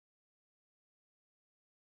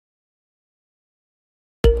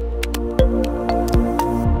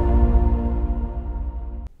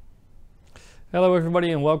Hello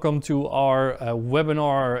everybody and welcome to our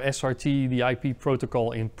webinar SRT, the IP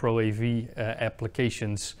protocol in ProAV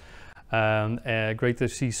applications. Great to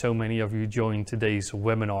see so many of you join today's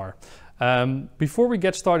webinar. Before we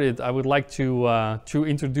get started, I would like to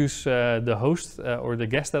introduce the host or the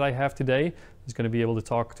guest that I have today. He's going to be able to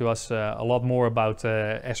talk to us a lot more about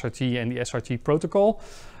SRT and the SRT protocol.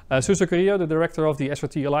 Suso Carrillo, the director of the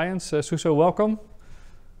SRT Alliance. Suso, welcome.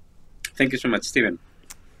 Thank you so much, Steven.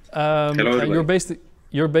 Hello,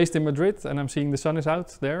 you're based in Madrid, and I'm seeing the sun is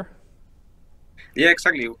out there. Yeah,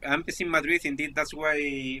 exactly. I'm based in Madrid. Indeed, that's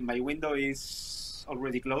why my window is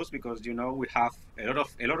already closed, because you know we have a lot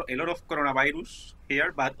of coronavirus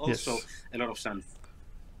here, but also a lot of sun.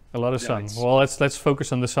 A lot of sun. Well, let's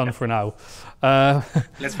focus on the sun for now.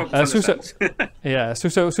 Let's focus on Suso, the sun. yeah,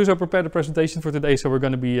 Suso prepared a presentation for today, so we're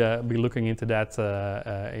going to be looking into that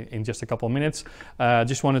in just a couple of minutes.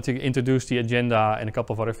 Just wanted to introduce the agenda and a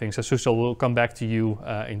couple of other things. So Suso will come back to you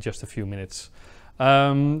in just a few minutes.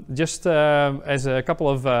 As a couple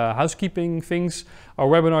of housekeeping things, our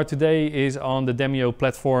webinar today is on the Demio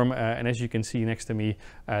platform, and as you can see next to me,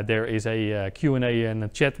 there is a Q&A and a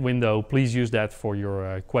chat window. Please use that for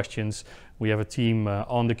your questions. We have a team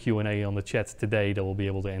on the Q&A on the chat today that will be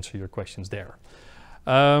able to answer your questions there.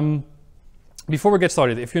 Before we get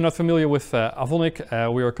started, if you're not familiar with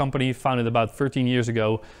Avonic, we are a company founded about 13 years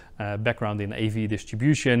ago, background in AV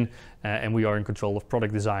distribution, and we are in control of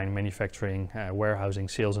product design, manufacturing, warehousing,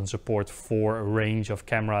 sales and support for a range of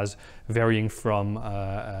cameras, varying from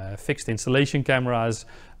fixed installation cameras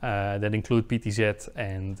that include PTZ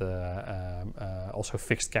and also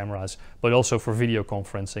fixed cameras, but also for video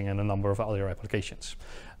conferencing and a number of other applications.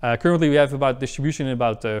 Currently we have about distribution in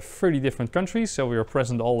about 30 different countries, so we are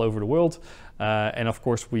present all over the world. And of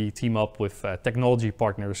course we team up with technology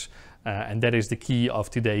partners, and that is the key of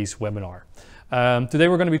today's webinar. Today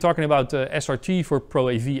we're going to be talking about SRT for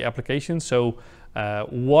ProAV applications. So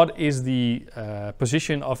what is the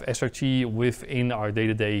position of SRT within our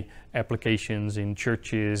day-to-day applications in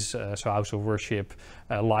churches, so house of worship,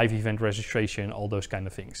 live event registration, all those kind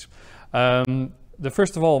of things.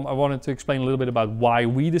 First of all, I wanted to explain a little bit about why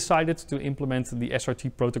we decided to implement the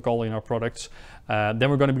SRT protocol in our products. Then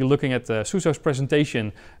we're going to be looking at Suso's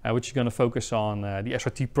presentation, which is going to focus on the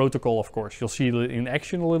SRT protocol, of course. You'll see it in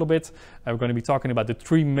action a little bit. We're going to be talking about the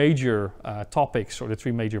three major topics, or the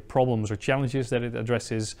three major problems or challenges that it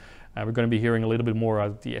addresses. We're going to be hearing a little bit more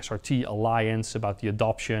about the SRT Alliance, about the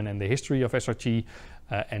adoption and the history of SRT,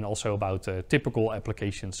 and also about typical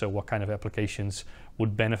applications, so what kind of applications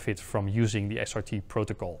would benefit from using the SRT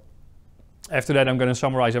protocol. After that, I'm going to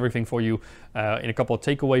summarize everything for you in a couple of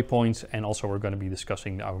takeaway points, and also we're going to be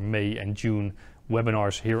discussing our May and June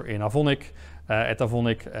webinars here in Avonic. At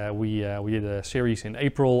Avonic, we did a series in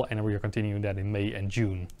April, and we are continuing that in May and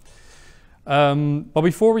June. But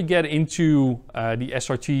before we get into the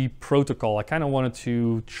SRT protocol, I kind of wanted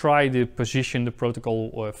to try to position the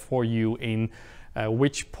protocol for you in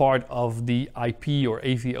which part of the IP or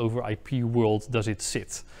AV over IP world does it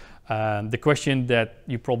sit? The question that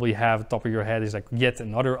you probably have at the top of your head is like, yet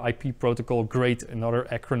another IP protocol, great, another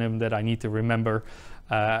acronym that I need to remember.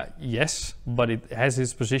 Yes, but it has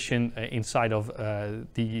its position inside of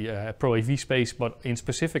the ProAV space, but in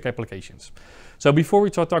specific applications. So before we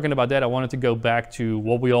start talking about that, I wanted to go back to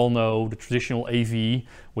what we all know, the traditional AV,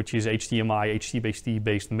 which is HDMI, HDBaseT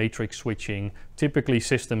based matrix switching, typically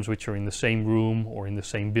systems which are in the same room or in the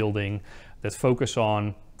same building that focus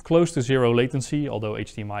on close to zero latency, although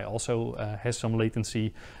HDMI also has some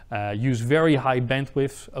latency, use very high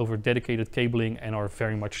bandwidth over dedicated cabling and are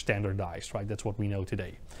very much standardized, right? That's what we know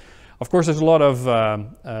today. Of course, there's a lot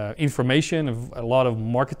of information, a lot of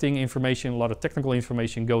marketing information, a lot of technical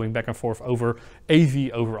information going back and forth over AV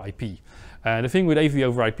over IP. The thing with AV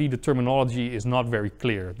over IP, the terminology is not very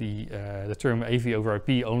clear. The term AV over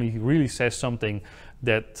IP only really says something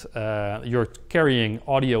that you're carrying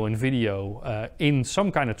audio and video in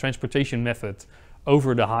some kind of transportation method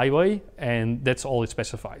over the highway, and that's all it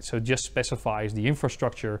specifies. So it just specifies the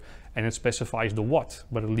infrastructure and it specifies the what,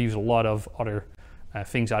 but it leaves a lot of other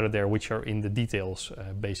things out of there which are in the details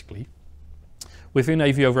basically. Within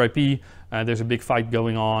AV over IP, there's a big fight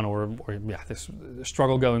going on, there's a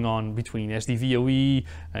struggle going on between SDVoE,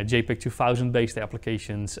 JPEG 2000 based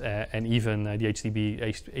applications, and even the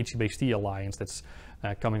HDBaseT Alliance that's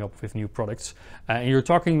coming up with new products. And you're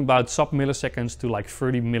talking about sub-milliseconds to like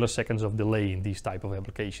 30 milliseconds of delay in these type of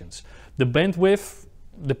applications. The bandwidth,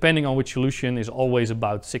 depending on which solution, is always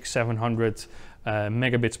about 600-700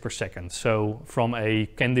 megabits per second. So from a,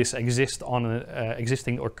 can this exist on an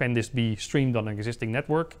existing, or can this be streamed on an existing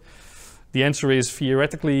network? The answer is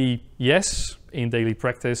theoretically yes. In daily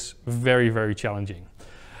practice, very, very challenging.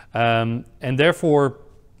 And therefore,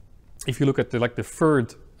 if you look at the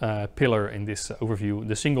third pillar in this overview,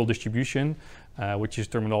 the single distribution, which is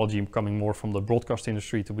terminology coming more from the broadcast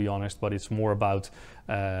industry, to be honest, but it's more about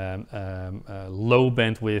low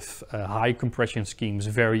bandwidth, high compression schemes,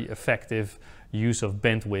 very effective use of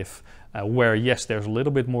bandwidth, where yes, there's a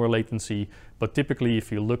little bit more latency, but typically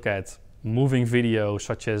if you look at moving video,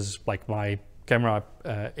 such as like my camera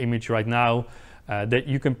image right now, that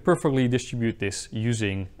you can perfectly distribute this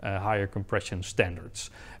using higher compression standards.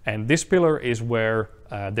 And this pillar is where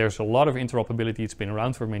there's a lot of interoperability. It's been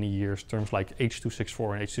around for many years. Terms like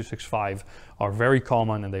H.264 and H.265 are very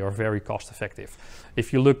common and they are very cost effective.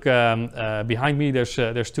 If you look behind me,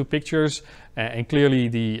 there's two pictures, and clearly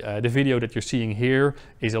the video that you're seeing here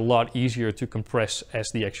is a lot easier to compress as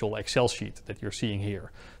the actual Excel sheet that you're seeing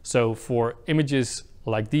here. So for images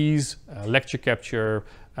like these, lecture capture,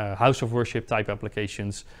 house of worship type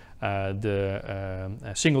applications,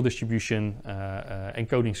 the single distribution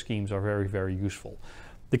encoding schemes are very, very useful.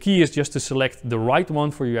 The key is just to select the right one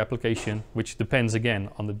for your application, which depends again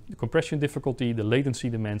on the compression difficulty, the latency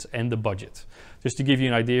demands, and the budget. Just to give you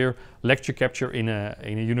an idea, lecture capture in a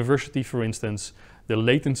university, for instance, the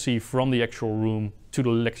latency from the actual room to the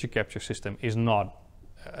lecture capture system is not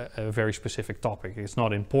a very specific topic. It's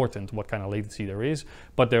not important what kind of latency there is,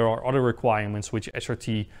 but there are other requirements which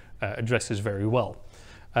SRT addresses very well.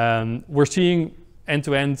 We're seeing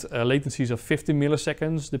end-to-end latencies of 50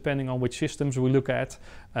 milliseconds, depending on which systems we look at,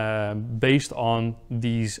 based on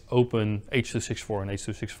these open H.264 and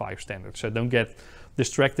H.265 standards. So don't get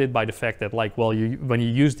distracted by the fact that, like, well, when you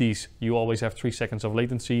use these, you always have 3 seconds of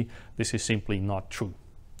latency. This is simply not true.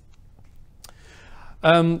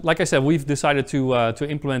 Like I said, we've decided to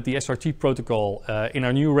implement the SRT protocol in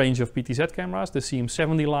our new range of PTZ cameras, the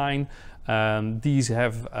CM70 line. These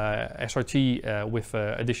have SRT with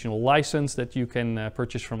additional license that you can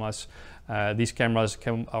purchase from us. These cameras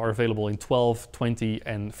are available in 12, 20,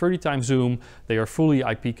 and 30 times zoom. They are fully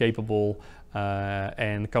IP capable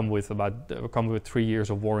and come with 3 years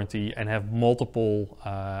of warranty and have multiple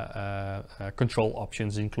control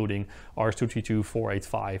options, including RS-232,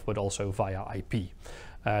 485, but also via IP.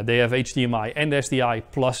 They have HDMI and SDI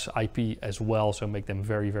plus IP as well, so make them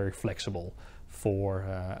very, very flexible for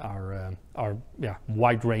our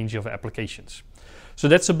wide range of applications. So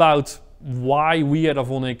that's about why we at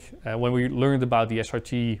Avonic, when we learned about the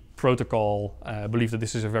SRT protocol, believe that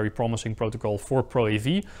this is a very promising protocol for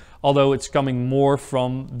ProAV, although it's coming more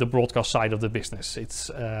from the broadcast side of the business. It's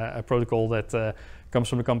a protocol that comes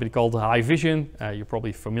from a company called High Vision. You're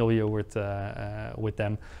probably familiar with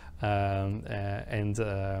them. And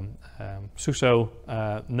Suso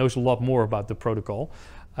knows a lot more about the protocol.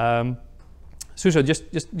 Suso,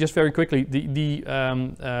 just very quickly, the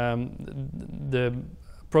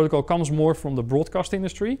protocol comes more from the broadcast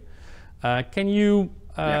industry. Can you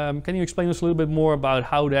explain us a little bit more about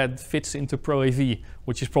how that fits into ProAV,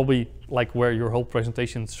 which is probably like where your whole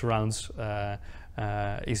presentation surrounds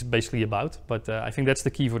is basically about. But I think that's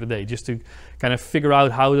the key for today, just to kind of figure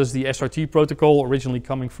out how does the SRT protocol, originally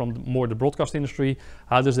coming from more the broadcast industry,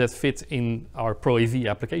 how does that fit in our ProAV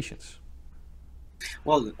applications?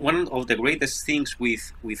 Well, one of the greatest things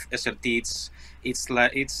with SRT it's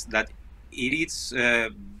that it is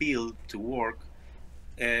built to work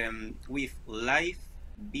with live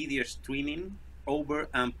video streaming over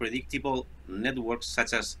unpredictable networks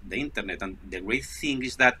such as the internet. And the great thing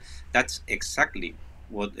is that that's exactly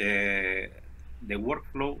what the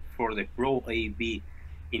workflow for the ProAV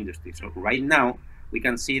industry. So right now we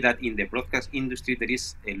can see that in the broadcast industry there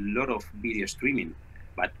is a lot of video streaming,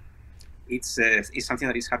 but it's something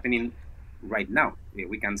that is happening right now.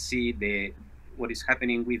 We can see what is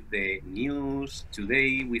happening with the news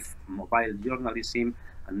today, with mobile journalism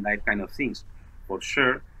and that kind of things. For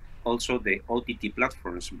sure, also the OTT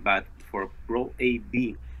platforms, but for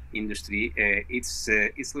ProAV industry,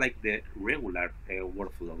 it's like the regular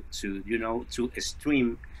workflow to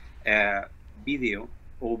stream video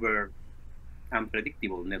over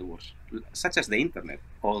unpredictable networks, such as the internet,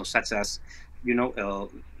 or such as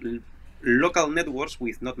local networks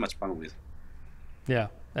with not much bandwidth. Yeah,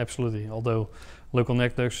 absolutely. Although local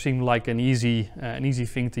networks seem like an easy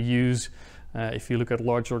thing to use. If you look at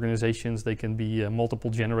large organizations, they can be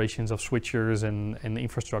multiple generations of switchers and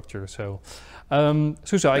infrastructure. So,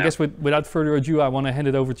 Suso, I guess without further ado, I want to hand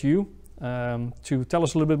it over to you to tell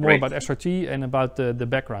us a little bit more about SRT and about the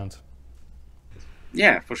background.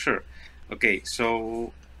 Yeah, for sure. Okay,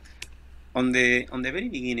 so on the very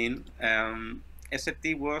beginning,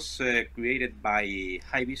 SRT was created by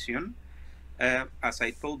High Vision as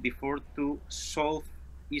I told before, to solve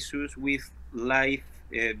issues with live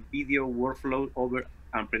video workflow over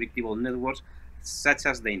unpredictable networks, such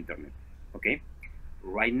as the internet. Okay,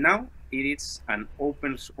 right now it is an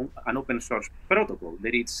open source protocol.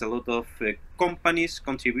 There is a lot of companies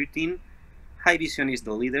contributing. Haivision is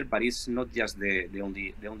the leader, but it's not just the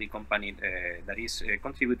only company that is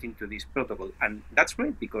contributing to this protocol, and that's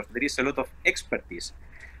great because there is a lot of expertise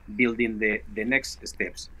building the next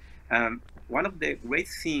steps. One of the great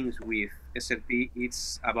things with SRT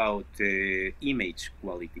is about image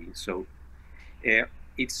quality. So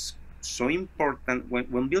it's so important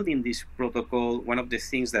when building this protocol. One of the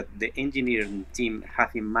things that the engineering team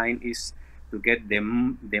have in mind is to get the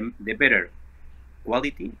better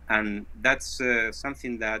quality, and that's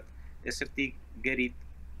something that SRT get it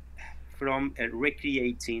from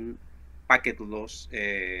recreating packet loss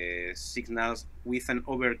signals with an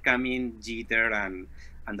overcoming jitter and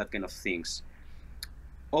that kind of things.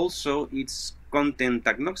 Also, it's content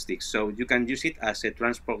agnostic, so you can use it as a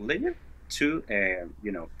transport layer to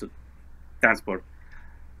to transport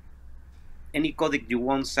any codec you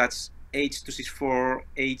want, such H.264,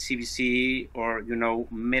 HCBC, or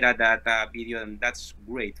metadata video, and that's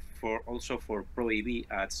great for also for ProAV,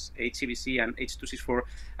 as HCBC and H.264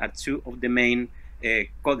 are two of the main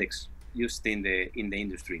codecs used in the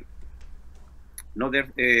industry. Another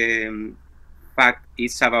fact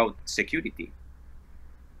is about security.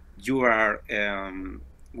 You are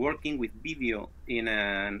working with video in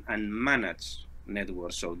an unmanaged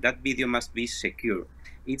network, so that video must be secure.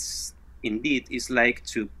 It's like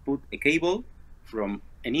to put a cable from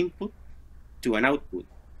an input to an output.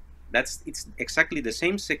 It's exactly the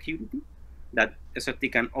same security that SRT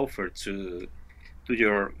can offer to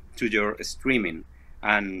your streaming.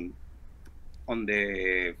 And on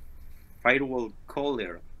the firewall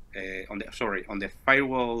caller, on the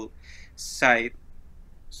firewall side,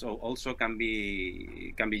 so also can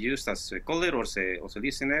be used as a caller or as a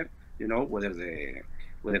listener, whether the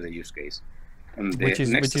use case. And the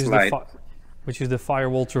next slide, which is the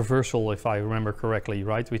firewall traversal, if I remember correctly,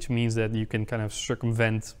 right? Which means that you can kind of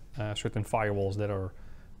circumvent certain firewalls that are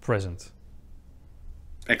present.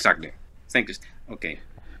 Exactly. Thank you. Okay,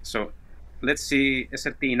 so let's see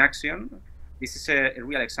SRT in action. This is a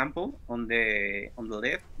real example. On the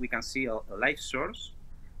left, we can see a live source.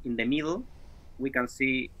 In the middle, we can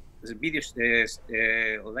see the video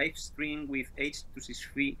live stream with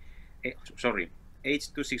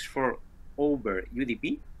H.264 over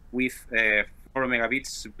UDP with 4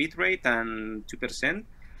 megabits bitrate and 2%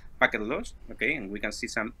 packet loss. Okay, and we can see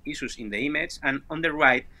some issues in the image. And on the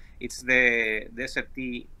right, it's the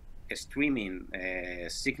SRT streaming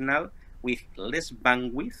signal with less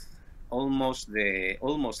bandwidth, almost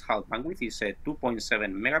half bandwidth, is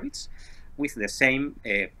 2.7 megabits with the same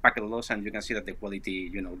packet loss, and you can see that the quality,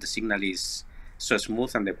 the signal is so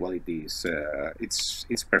smooth and the quality is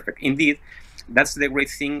it's perfect. Indeed, that's the great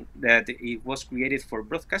thing that it was created for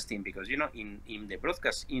broadcasting, because in the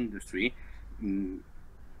broadcast industry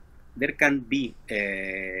there can be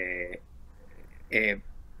a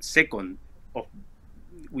second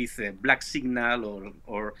with a black signal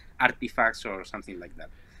or artifacts or something like that.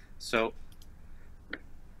 So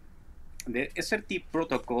the SRT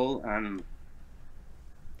protocol, and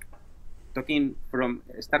starting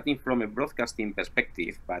from a broadcasting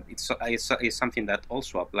perspective, but it's something that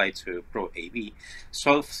also applies to ProAV,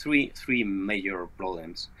 solve three major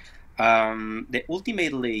problems. The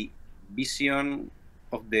ultimately vision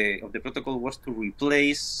of the protocol was to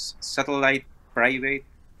replace satellite private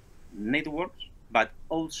networks, but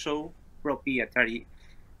also proprietary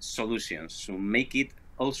solutions to make it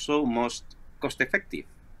also most cost-effective,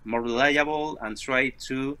 more reliable, and try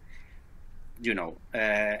to,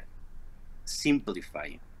 simplify.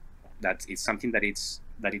 That is something that it's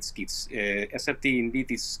kids. SRT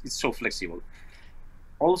indeed is so flexible.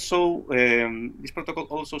 Also, this protocol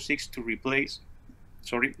also seeks to replace,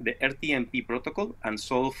 the RTMP protocol and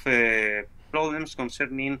solve problems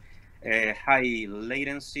concerning high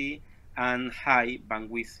latency and high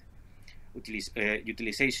bandwidth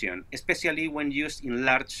utilization, especially when used in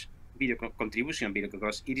large video contribution video,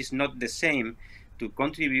 because it is not the same to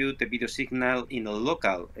contribute a video signal in a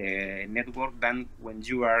local network than when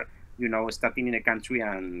you are, starting in a country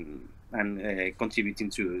and contributing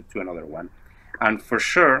to another one. And for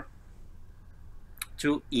sure,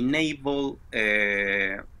 to enable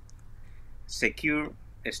secure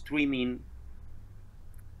streaming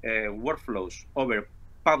workflows over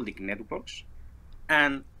public networks,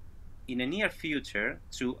 and in the near future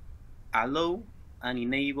to allow and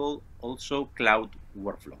enable also cloud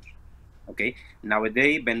workflows. Okay,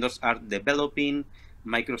 nowadays vendors are developing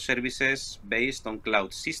microservices based on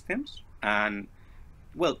cloud systems. And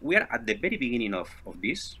well, we are at the very beginning of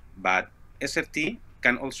this, but SRT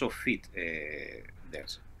can also fit there.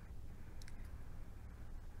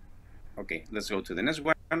 Okay, let's go to the next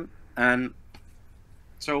one. And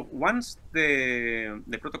so once the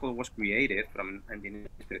protocol was created from an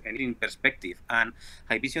engineering perspective, and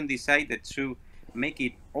Haivision decided to make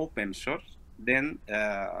it open source, then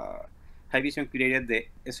Haivision created the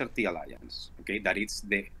SRT Alliance. Okay, that is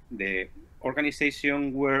the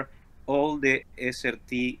organization where all the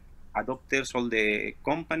SRT adopters, all the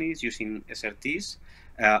companies using SRTs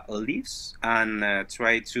lives and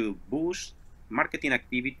try to boost marketing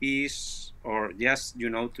activities, or just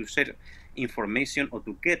to share information or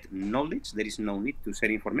to get knowledge. There is no need to share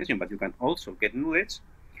information, but you can also get knowledge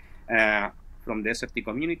from the SRT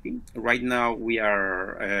community. Right now we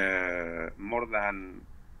are more than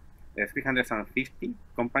 350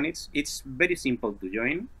 companies. It's very simple to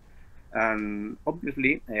join. And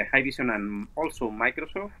obviously, Haivision and also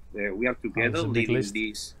Microsoft, we are together leading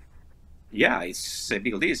this. Yeah, it's a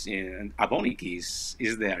big list. And Avonic is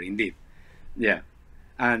there indeed. Yeah,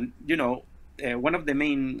 and one of the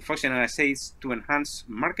main functionalities is to enhance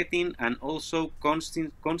marketing and also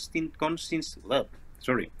consistent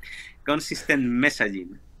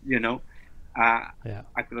messaging.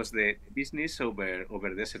 Across the business over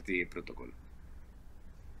the SRT protocol.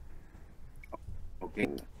 Okay.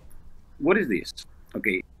 What is this?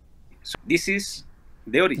 Okay, so this is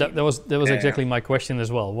the origin. That was exactly my question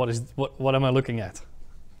as well. What am I looking at?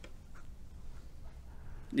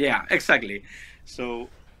 Yeah, exactly. So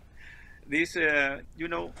this, in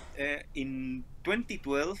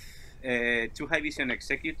 2012, two Haivision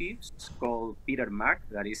executives called Peter Mack,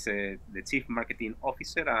 that is the chief marketing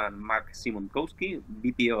officer, and Mark Simonkowski,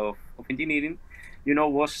 VP of engineering,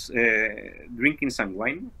 was drinking some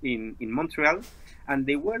wine in Montreal, and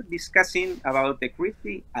they were discussing about the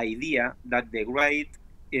crazy idea that they write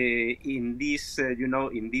in this,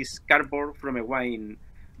 in this cardboard from a wine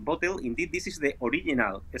bottle. Indeed, this is the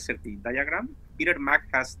original SRT diagram. Peter Mack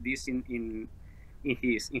has this in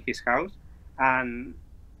his house, and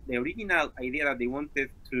the original idea that they wanted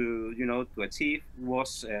to achieve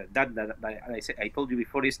was that I told you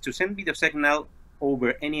before, is to send video signal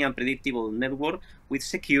over any unpredictable network with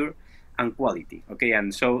secure and quality. Okay,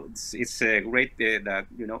 and so it's great that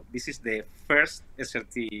this is the first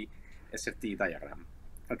SRT diagram.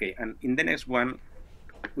 Okay, and in the next one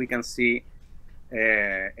we can see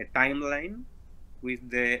a timeline with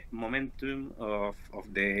the momentum of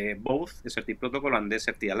the both SRT protocol and the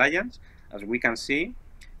SRT Alliance. As we can see,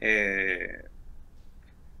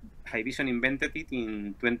 Haivision invented it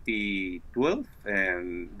in 2012,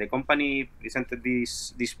 and the company presented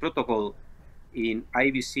this protocol in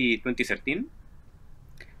IBC 2013.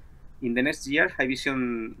 In the next year,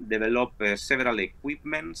 Haivision developed several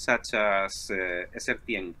equipment such as SRT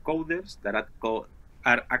encoders that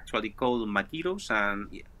are actually called Makiros, and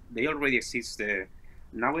they already exist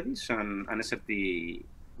nowadays, and SRT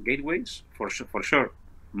gateways for sure.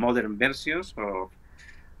 Modern versions of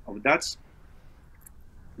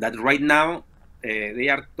that right now they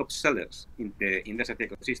are top sellers in the SRT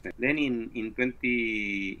ecosystem. Then in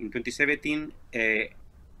 2017,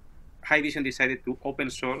 Haivision decided to open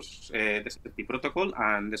source the SRT protocol,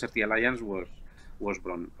 and the SRT Alliance was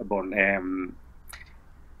born.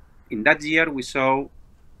 In that year, we saw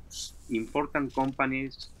important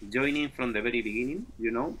companies joining from the very beginning,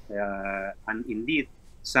 and indeed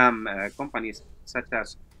some companies such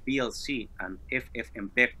as PLC and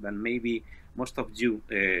FFmpeg that maybe most of you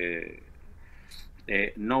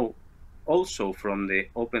know also from the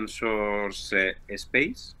open source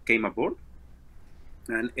space came aboard.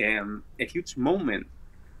 And a huge moment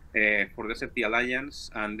for the SRT Alliance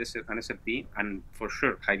and SRT, and for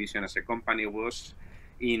sure Haivision as a company, was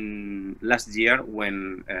in last year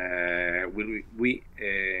when we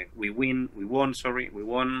won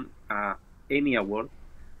Emmy Award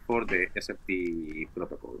for the SRT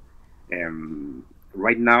protocol.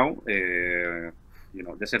 Right now, the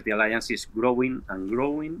SRT Alliance is growing and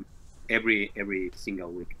growing every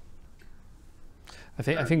single week.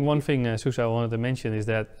 I think one thing, Susa, I wanted to mention is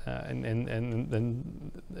that,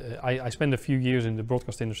 I spent a few years in the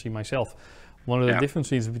broadcast industry myself. One of the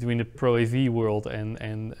differences between the ProAV world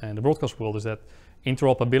and the broadcast world is that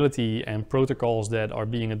interoperability and protocols that are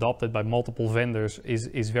being adopted by multiple vendors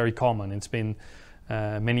is very common. It's been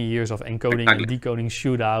many years of encoding and decoding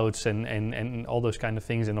shootouts and all those kind of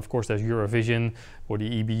things. And of course, there's Eurovision or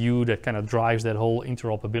the EBU that kind of drives that whole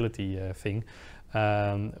interoperability thing.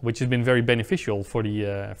 Which has been very beneficial for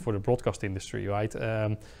the broadcast industry, right?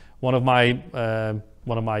 one of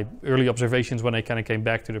my early observations when I kind of came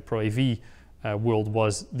back to the ProAV world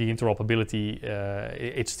was the interoperability.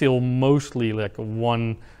 It's still mostly like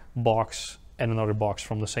one box and another box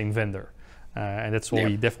from the same vendor. And that's what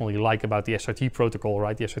we definitely like about the SRT protocol,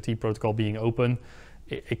 right? The SRT protocol being open,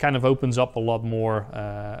 it kind of opens up a lot more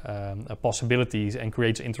possibilities and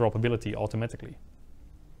creates interoperability automatically.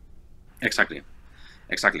 Exactly.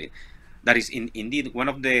 That is indeed one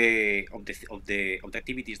of the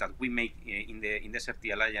activities that we make in the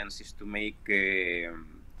SRT Alliance is to make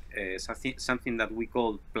something that we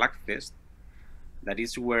call Plugfest. That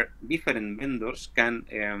is where different vendors can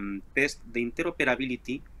test the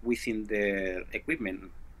interoperability within their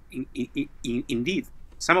equipment. Indeed,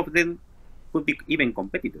 some of them could be even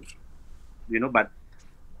competitors, but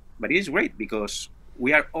it is great because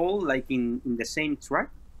we are all like in the same track,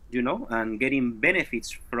 and getting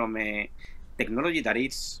benefits from a technology that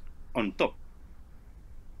is on top.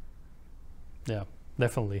 Yeah,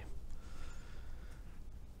 definitely.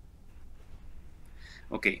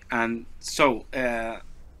 Okay, and so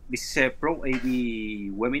this is a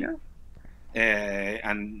ProAV webinar,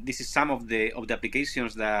 and this is some of the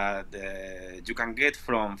applications that you can get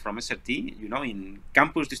from SRT. In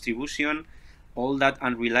campus distribution, all that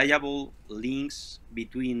unreliable links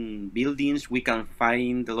between buildings, we can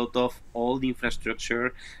find a lot of old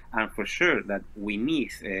infrastructure, and for sure that we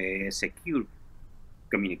need secure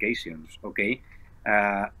communications. Okay,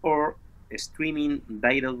 or streaming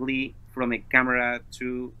directly from a camera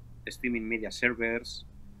to streaming media servers,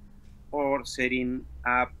 or setting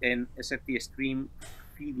up an SRT stream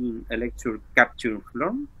feeding a lecture capture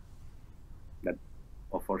floor that,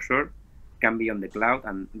 for sure, can be on the cloud,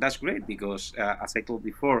 and that's great because, as I told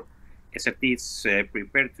before, SRT is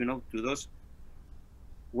prepared to those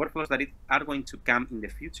workflows that are going to come in the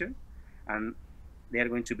future, and they are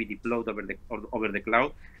going to be deployed over the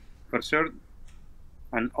cloud, for sure.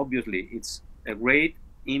 And obviously, it's a great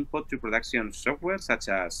input to production software such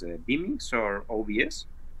as vMix or OBS.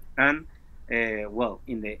 And well,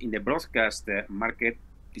 in the broadcast market,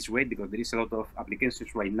 it's great because there is a lot of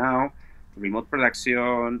applications right now: remote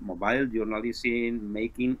production, mobile journalism,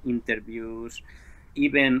 making interviews,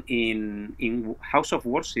 even in house of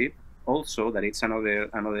worship. Also, that it's another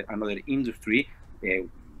industry.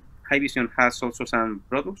 Haivision has also some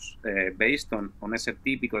products based on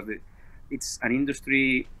SRT because it's an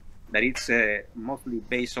industry that it's mostly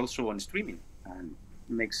based also on streaming, and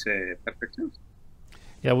makes perfect sense.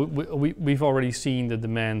 Yeah, we've already seen the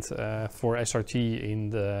demand for SRT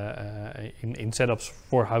in setups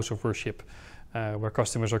for house of worship, where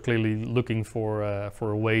customers are clearly looking for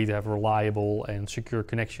a way to have reliable and secure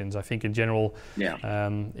connections. I think in general,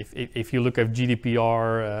 if you look at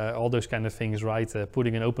GDPR, all those kind of things, right?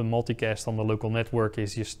 Putting an open multicast on the local network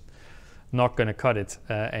is just not going to cut it,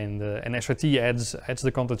 and SRT adds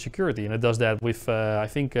the content security, and it does that with I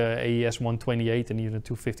think AES 128 and even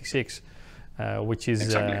 256. Which is,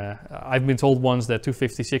 exactly. I've been told once that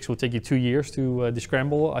 256 will take you 2 years to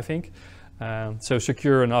descramble, I think. So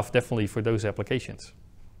secure enough, definitely, for those applications.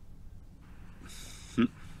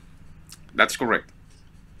 That's correct.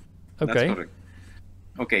 Okay. That's correct.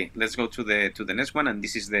 Okay, let's go to the next one, and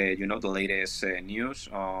this is the the latest news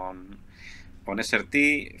on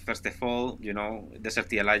SRT. First of all, the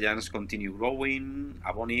SRT Alliance continue growing.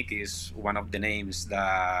 Avonic is one of the names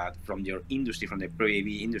that from your industry, from the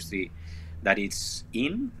ProAV industry, that it's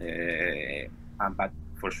in, but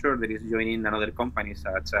for sure there is joining another company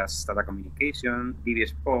such as Tata Communication, DB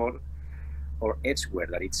Sport, or Edgeware,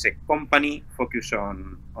 that it's a company focused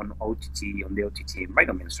on OTT, on the OTT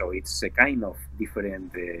environment. So it's a kind of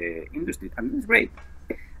different industry, and it's great.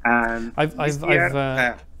 And I've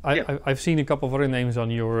seen a couple of other names on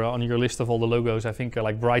your list of all the logos. I think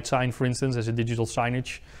like BrightSign, for instance, as a digital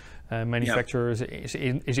signage manufacturer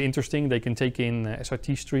is interesting. They can take in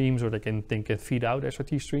SRT streams, or they can feed out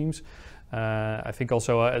SRT streams. I think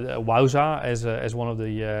also Wowza as one of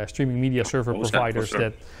the streaming media server providers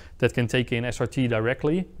that can take in SRT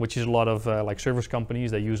directly, which is a lot of like service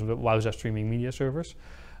companies. They use Wowza streaming media servers.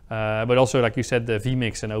 But also, like you said, the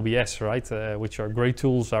vMix and OBS, right, which are great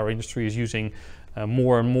tools our industry is using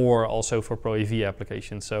more and more also for ProAV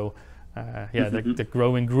applications. So the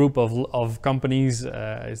growing group of companies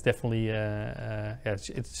is definitely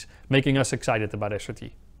it's making us excited about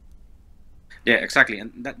SRT. Yeah, exactly,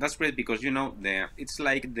 and that's great because it's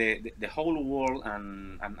like the whole world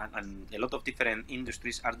and a lot of different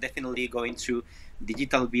industries are definitely going to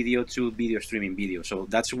digital video to video streaming video. So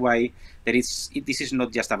that's why this is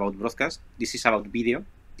not just about broadcast. This is about video.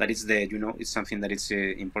 That is it's something that is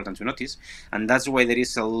important to notice, and that's why there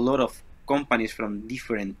is a lot of companies from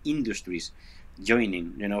different industries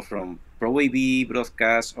joining, you know, from ProAV,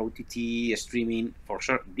 broadcast, OTT, streaming, for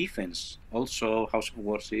sure, defense, also house of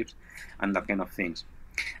worships, and that kind of things.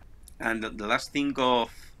 And the last thing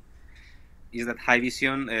is that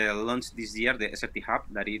Haivision launched this year the SRT Hub,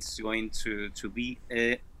 that it's going to be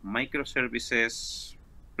a microservices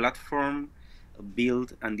platform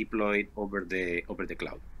built and deployed over the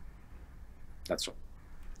cloud. That's all.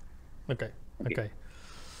 Okay.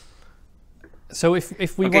 So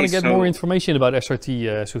if we want to get more information about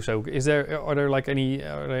SRT, Suso, are there like any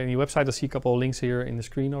website? I see a couple of links here in the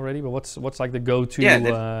screen already, but what's like the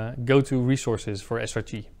go-to resources for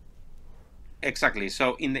SRT? Exactly.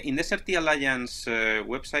 So in the SRT Alliance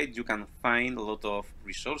website, you can find a lot of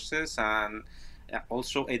resources and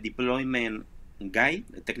also a deployment guide,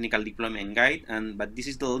 a technical deployment guide. But this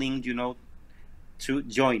is the link, you know, to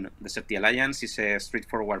join the SRT Alliance. Is a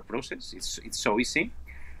straightforward process. It's so easy.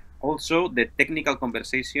 Also, the technical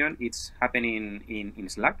conversation, it's happening in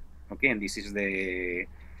Slack, okay? And this is the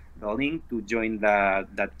link to join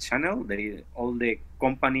that channel. There is all the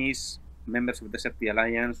companies, members of the SRT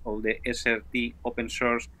Alliance, all the SRT open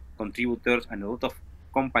source contributors, and a lot of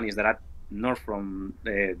companies that are not from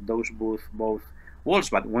those both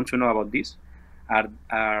worlds, but want to know about this, are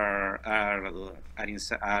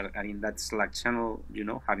in that Slack channel, you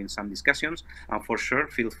know, having some discussions. And for sure,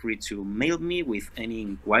 feel free to mail me with any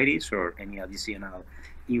inquiries or any additional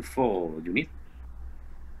info you need.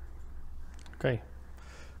 Okay,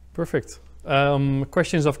 perfect.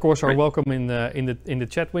 Questions, of course, are welcome in the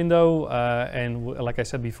chat window. And like I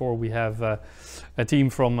said before, we have a team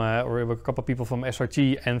from, or a couple of people from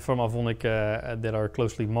SRT and from Avonic that are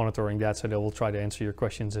closely monitoring that, so they will try to answer your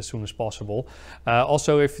questions as soon as possible.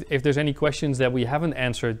 Also, if there's any questions that we haven't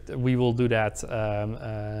answered, we will do that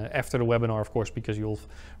after the webinar, of course, because you'll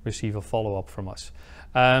receive a follow-up from us.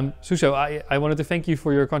 Suso, I wanted to thank you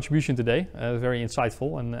for your contribution today. Very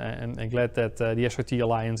insightful, and glad that the SRT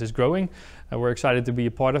Alliance is growing. We're excited to be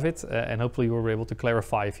a part of it, and hopefully we were able to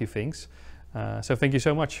clarify a few things. So thank you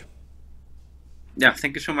so much. Yeah,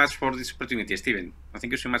 thank you so much for this opportunity, Steven.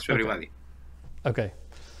 Thank you so much to everybody. Okay.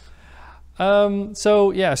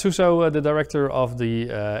 So yeah, Suso, the director of the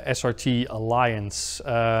SRT Alliance,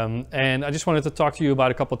 and I just wanted to talk to you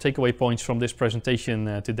about a couple of takeaway points from this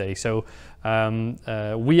presentation today. So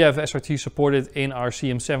we have SRT supported in our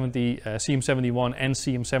CM70, CM71 and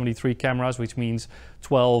CM73 cameras, which means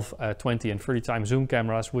 12, 20 and 30 times zoom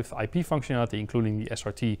cameras with IP functionality, including the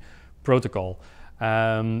SRT protocol.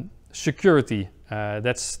 Security,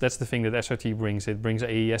 that's the thing that SRT brings. It brings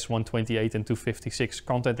AES 128 and 256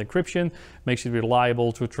 content encryption, makes it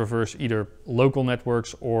reliable to traverse either local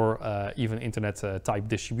networks or even internet type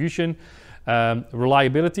distribution.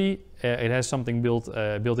 Reliability, it has something built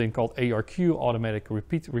in called ARQ, automatic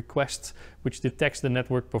repeat requests, which detects the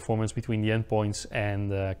network performance between the endpoints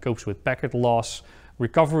and copes with packet loss.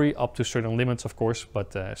 Recovery up to certain limits, of course,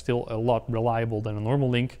 but still a lot reliable than a normal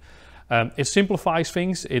link. It simplifies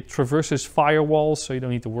things. It traverses firewalls, so you don't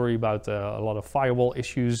need to worry about a lot of firewall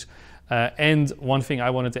issues. And one thing I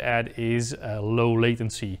wanted to add is low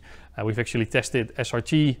latency. We've actually tested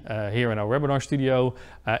SRT here in our webinar studio.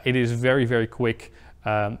 It is very, very quick.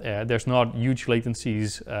 There's not huge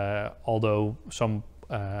latencies, although some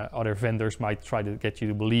other vendors might try to get you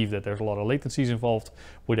to believe that there's a lot of latencies involved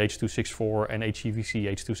with H.264 and HEVC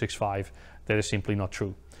H.265. That is simply not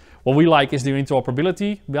true. What we like is the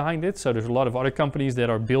interoperability behind it. So there's a lot of other companies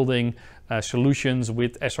that are building solutions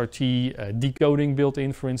with SRT decoding built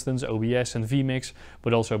in, for instance, OBS and vMix,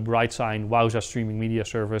 but also BrightSign, Wowza streaming media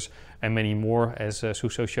service, and many more, as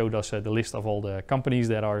Suso showed us the list of all the companies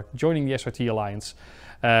that are joining the SRT Alliance.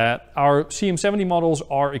 Our CM70 models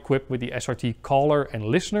are equipped with the SRT caller and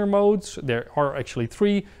listener modes. There are actually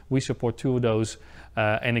 3. We support 2 of those.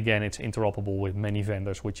 And again, it's interoperable with many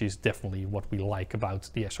vendors, which is definitely what we like about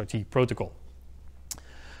the SRT protocol.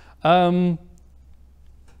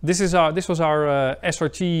 This was our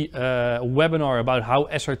SRT webinar about how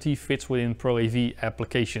SRT fits within ProAV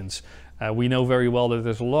applications. We know very well that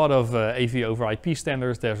there's a lot of AV over IP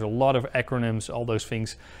standards, there's a lot of acronyms, all those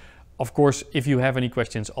things. Of course, if you have any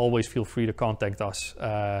questions, always feel free to contact us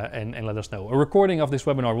and let us know. A recording of this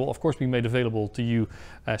webinar will, of course, be made available to you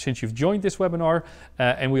since you've joined this webinar.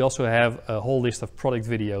 And we also have a whole list of product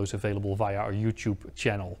videos available via our YouTube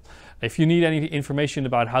channel. If you need any information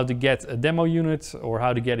about how to get a demo unit or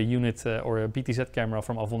how to get a unit or a BTZ camera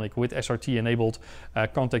from Avonic with SRT enabled,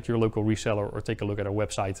 contact your local reseller or take a look at our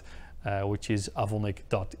website. which is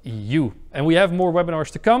avonic.eu. And we have more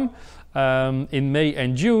webinars to come in May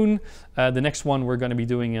and June. The next one we're going to be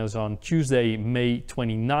doing is on Tuesday, May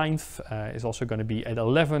 29th. It's also going to be at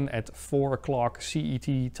 11 at 4 o'clock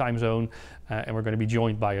CET time zone. And we're going to be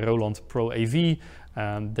joined by Roland ProAV.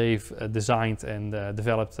 They've designed and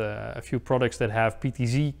developed a few products that have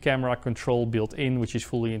PTZ camera control built in, which is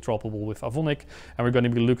fully interoperable with Avonic. And we're going to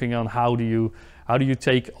be looking on how do you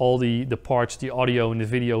take all the parts, the audio and the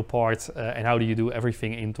video part, and how do you do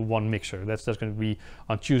everything into one mixer. That's going to be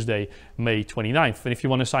on Tuesday, May 29th. And if you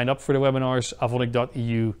want to sign up for the webinars,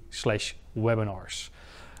 avonic.eu/webinars.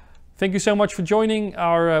 Thank you so much for joining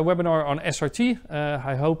our webinar on SRT.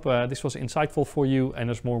 I hope this was insightful for you, and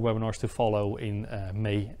there's more webinars to follow in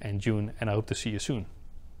May and June, and I hope to see you soon.